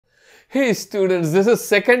Hey students, this is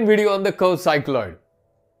second video on the curve cycloid.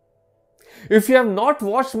 If you have not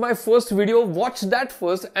watched my first video, watch that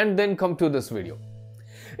first and then come to this video.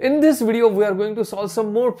 In this video, we are going to solve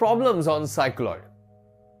some more problems on cycloid.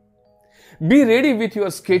 Be ready with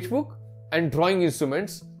your sketchbook and drawing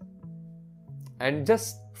instruments and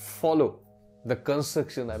just follow the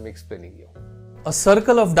construction I am explaining you. A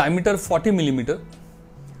circle of diameter 40 mm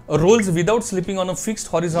rolls without slipping on a fixed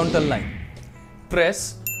horizontal line.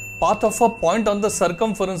 Press path of a point on the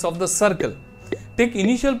circumference of the circle. Take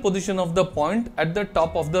initial position of the point at the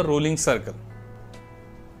top of the rolling circle.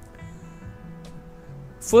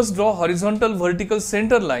 First draw horizontal vertical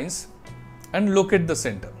center lines and locate the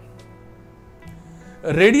center.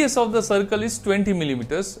 Radius of the circle is 20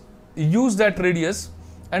 mm. Use that radius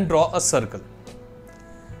and draw a circle.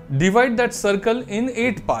 Divide that circle in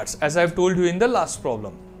 8 parts as I have told you in the last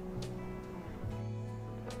problem.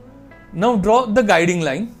 Now draw the guiding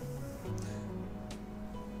line.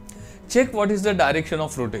 Check what is the direction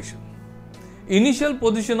of rotation. Initial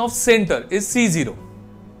position of center is C0.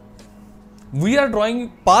 We are drawing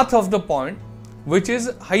path of the point which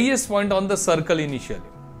is highest point on the circle initially.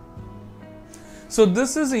 So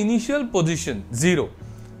this is initial position 0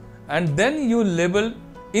 and then you label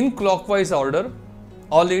in clockwise order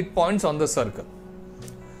all 8 points on the circle.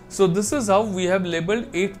 So this is how we have labeled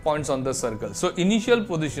 8 points on the circle. So initial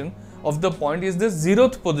position of the point is the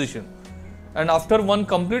 0th position. And after one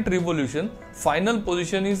complete revolution, final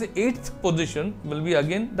position is the 8th position will be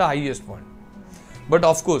again the highest point. But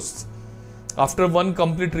of course, after one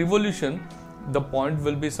complete revolution, the point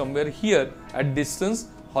will be somewhere here at distance,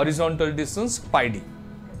 horizontal distance pi d.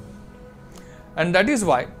 And that is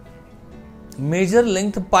why measure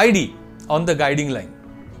length pi d on the guiding line.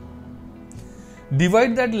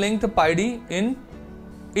 Divide that length pi d in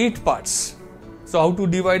 8 parts. So how to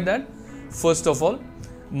divide that? First of all,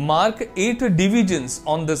 mark 8 divisions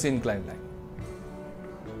on this inclined line.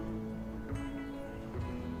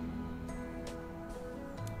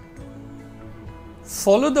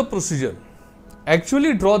 Follow the procedure.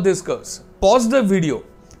 Actually draw these curves. Pause the video.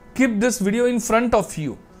 Keep this video in front of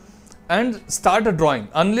you and start drawing.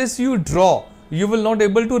 Unless you draw, you will not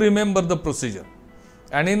able to remember the procedure.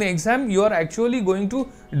 And in exam, you are actually going to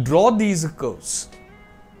draw these curves.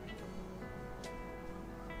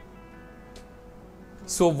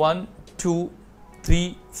 So 1, 2,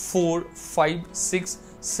 3, 4, 5, 6,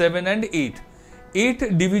 7 and 8.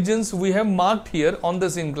 8 divisions we have marked here on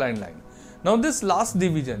this inclined line. Now this last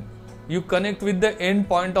division, you connect with the end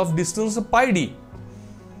point of distance pi d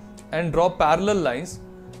and draw parallel lines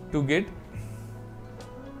to get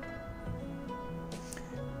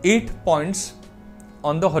 8 points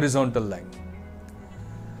on the horizontal line.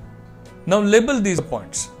 Now label these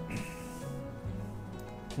points.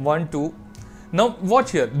 1, 2. Now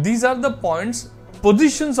watch here, these are the points,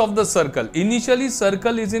 positions of the circle. Initially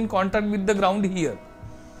circle is in contact with the ground here.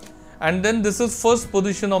 And then this is first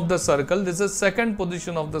position of the circle, this is second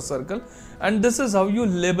position of the circle, and this is how you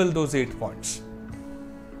label those 8 points.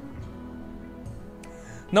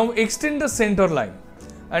 Now extend the center line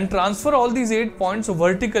and transfer all these 8 points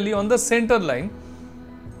vertically on the center line,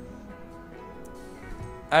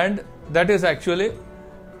 and that is actually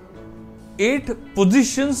 8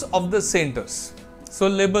 positions of the centers. So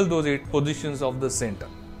label those 8 positions of the center.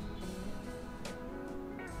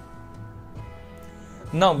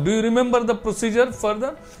 Now do you remember the procedure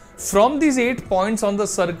further? From these 8 points on the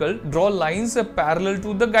circle, draw lines parallel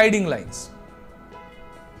to the guiding lines.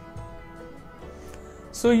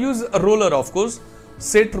 So use a roller, of course.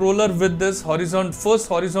 Set roller with this first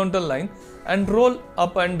horizontal line and roll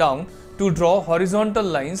up and down to draw horizontal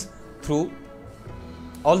lines through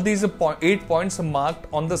all these 8 points marked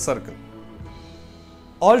on the circle.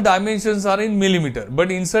 All dimensions are in millimeter,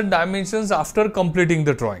 but insert dimensions after completing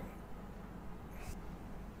the drawing.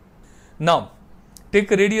 Now,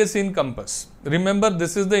 take radius in compass. Remember,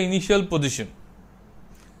 this is the initial position.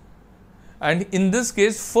 And in this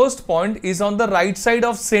case, first point is on the right side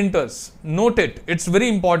of centers. Note it, it's very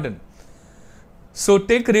important. So,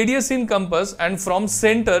 take radius in compass and from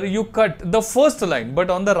center, you cut the first line,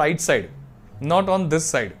 but on the right side. Not on this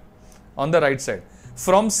side, on the right side.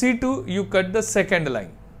 From C2, you cut the second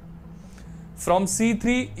line. From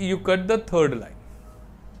C3, you cut the third line.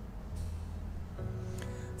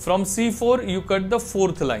 From C4, you cut the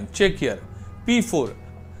fourth line. Check here. P4.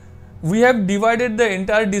 We have divided the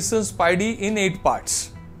entire distance pi d in 8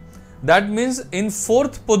 parts. That means in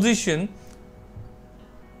 4th position,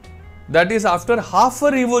 that is after half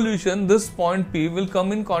a revolution, this point P will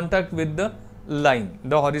come in contact with the line,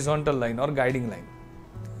 the horizontal line or guiding line.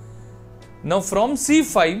 Now from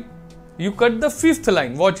C5, you cut the fifth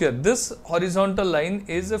line. Watch here, this horizontal line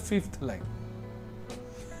is a fifth line.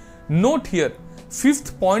 Note here,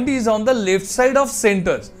 fifth point is on the left side of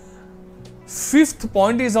centers. Fifth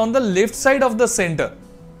point is on the left side of the center,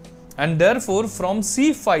 and therefore from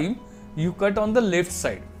C5 you cut on the left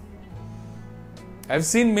side. I've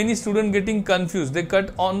seen many students getting confused. They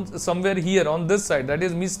cut on somewhere here on this side. That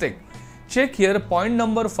is mistake. Check here, point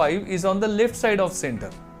number 5 is on the left side of center.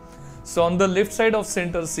 So on the left side of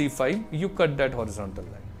center C5, you cut that horizontal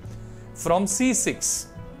line. From C6,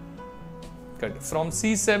 cut. From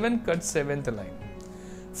C7, cut 7th line.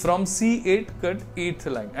 From C8, cut 8th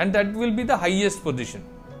line. And that will be the highest position.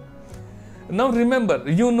 Now remember,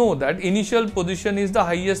 you know that initial position is the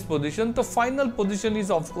highest position. The final position is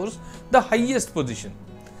of course the highest position.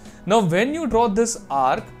 Now when you draw this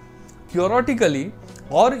arc, theoretically,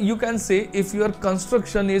 or you can say if your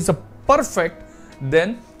construction is perfect,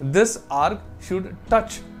 then this arc should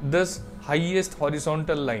touch this highest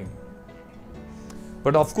horizontal line.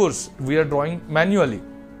 But of course, we are drawing manually.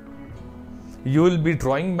 You will be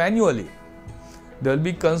drawing manually. There will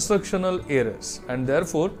be constructional errors, and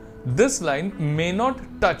therefore this line may not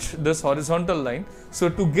touch this horizontal line. So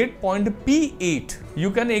to get point P8,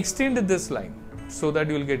 you can extend this line so that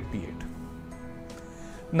you will get P8.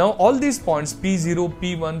 Now all these points P0,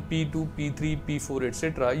 P1, P2, P3, P4,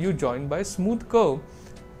 etc. you join by smooth curve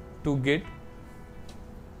to get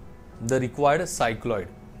the required cycloid.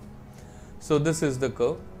 So this is the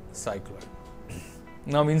curve cycloid.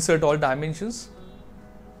 Now insert all dimensions,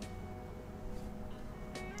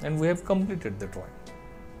 and we have completed the drawing.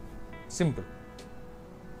 Simple.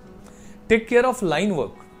 Take care of line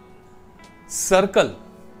work. Circle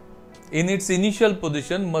in its initial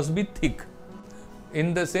position must be thick.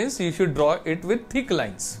 In the sense, you should draw it with thick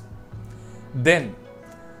lines. Then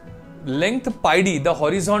length pi d, the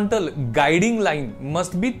horizontal guiding line,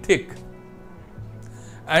 must be thick,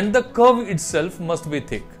 and the curve itself must be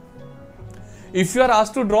thick. If you are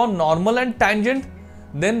asked to draw normal and tangent,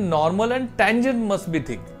 then normal and tangent must be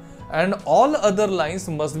thick, and all other lines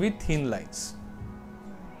must be thin lines.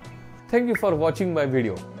 Thank you for watching my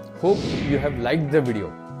video. Hope you have liked the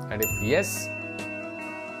video, and if yes,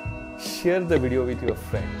 share the video with your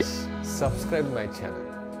friends, subscribe my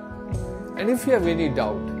channel, and if you have any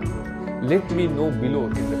doubt, let me know below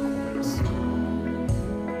in the comments.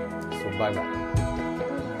 So bye bye.